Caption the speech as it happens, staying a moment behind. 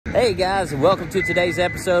Hey guys, and welcome to today's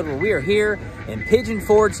episode where we are here in Pigeon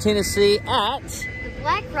Forge, Tennessee at the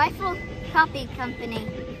Black Rifle Coffee Company.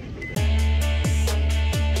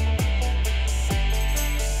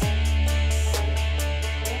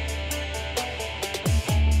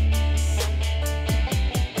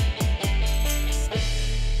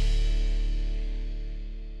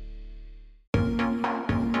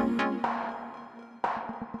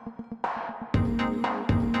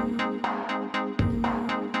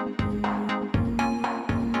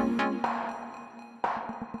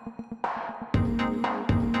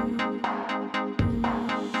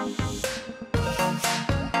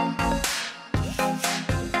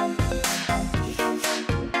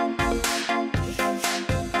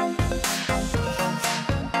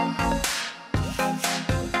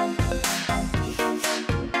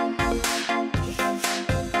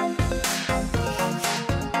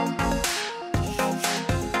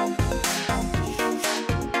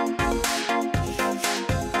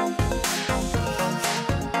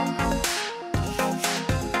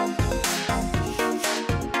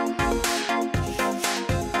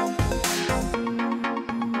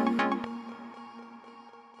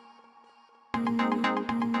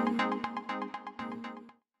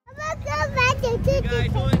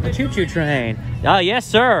 the choo-choo train. Oh, yes,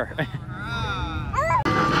 sir.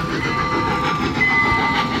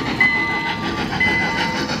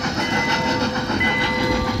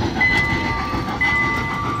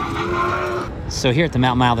 So here at the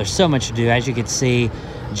Mountain Mile, there's so much to do. As you can see,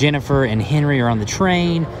 Jennifer and Henry are on the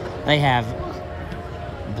train. They have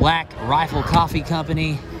Black Rifle Coffee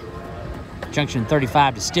Company, Junction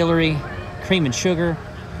 35 Distillery, Cream and Sugar,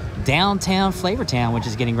 Downtown Flavortown, which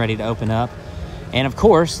is getting ready to open up. And of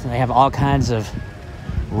course, they have all kinds of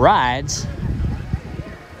rides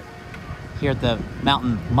here at the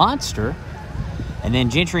Mountain Monster. And then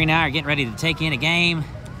Gentry and I are getting ready to take in a game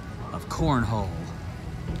of cornhole.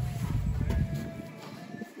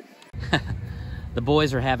 The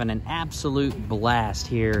boys are having an absolute blast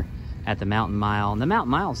here at the Mountain Mile. And the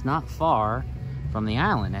Mountain Mile is not far from the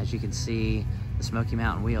island. As you can see, the Smoky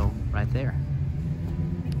Mountain Wheel right there.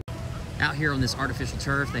 Out here on this artificial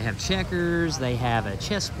turf, they have checkers, they have a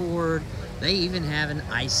chessboard, they even have an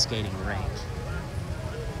ice skating rink.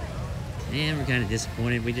 And we're kind of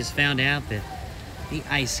disappointed. We just found out that the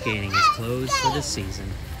ice skating is closed for this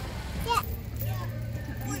season.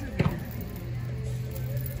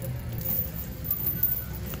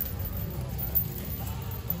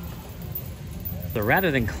 So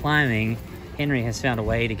rather than climbing, Henry has found a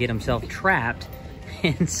way to get himself trapped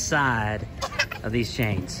inside of these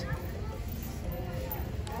chains.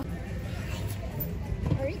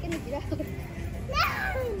 Are you gonna get out?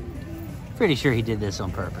 No! Pretty sure he did this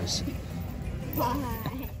on purpose. Why?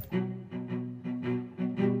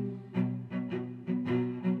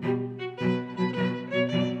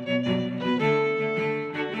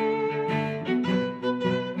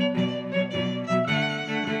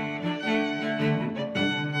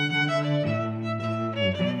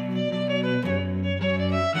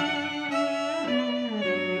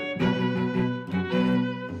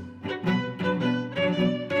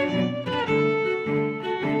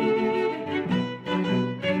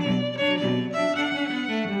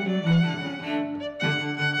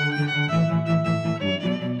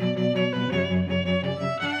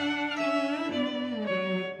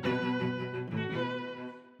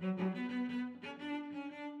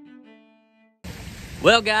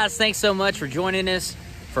 Well, guys, thanks so much for joining us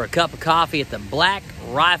for a cup of coffee at the Black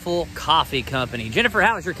Rifle Coffee Company. Jennifer,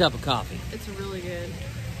 how was your cup of coffee? It's really good.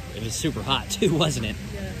 It was super hot too, wasn't it?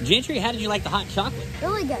 Yeah. Gentry, how did you like the hot chocolate?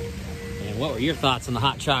 Really good. And what were your thoughts on the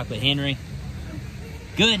hot chocolate, Henry?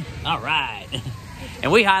 Good? All right.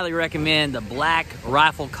 And we highly recommend the Black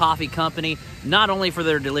Rifle Coffee Company, not only for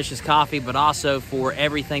their delicious coffee, but also for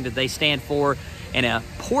everything that they stand for, and a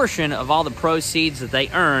portion of all the proceeds that they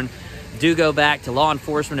earn do go back to law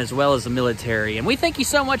enforcement as well as the military. And we thank you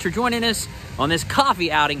so much for joining us on this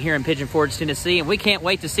coffee outing here in Pigeon Forge, Tennessee. And we can't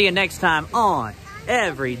wait to see you next time on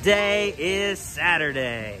Every Day is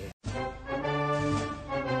Saturday.